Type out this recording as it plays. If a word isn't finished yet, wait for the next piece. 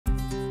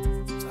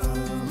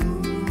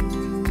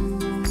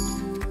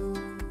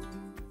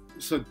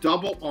So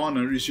double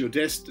honor is your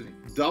destiny.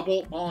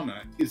 Double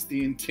honor is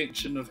the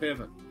intention of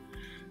heaven.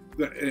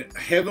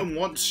 Heaven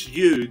wants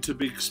you to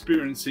be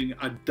experiencing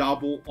a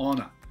double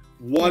honor,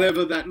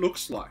 whatever that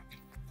looks like.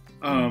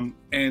 And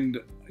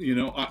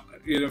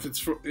if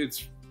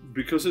it's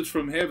because it's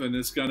from heaven,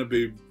 it's going to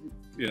be,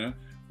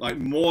 like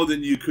more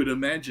than you could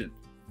imagine.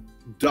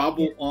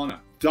 Double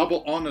honor.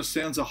 Double honor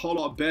sounds a whole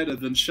lot better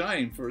than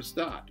shame for a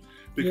start,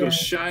 because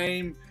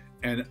shame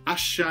and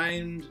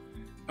ashamed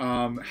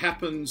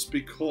happens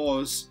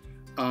because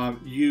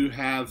you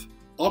have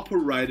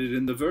operated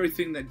in the very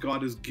thing that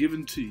God has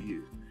given to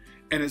you,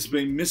 and it's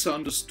been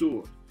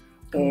misunderstood,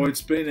 or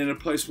it's been in a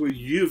place where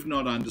you've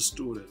not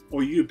understood it,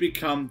 or you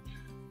become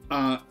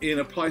in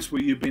a place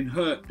where you've been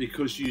hurt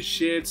because you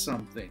shared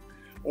something,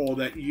 or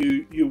that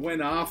you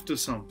went after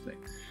something.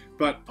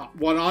 But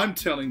what I'm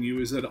telling you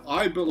is that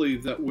I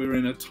believe that we're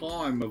in a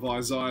time of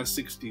Isaiah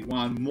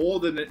 61 more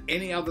than at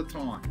any other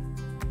time.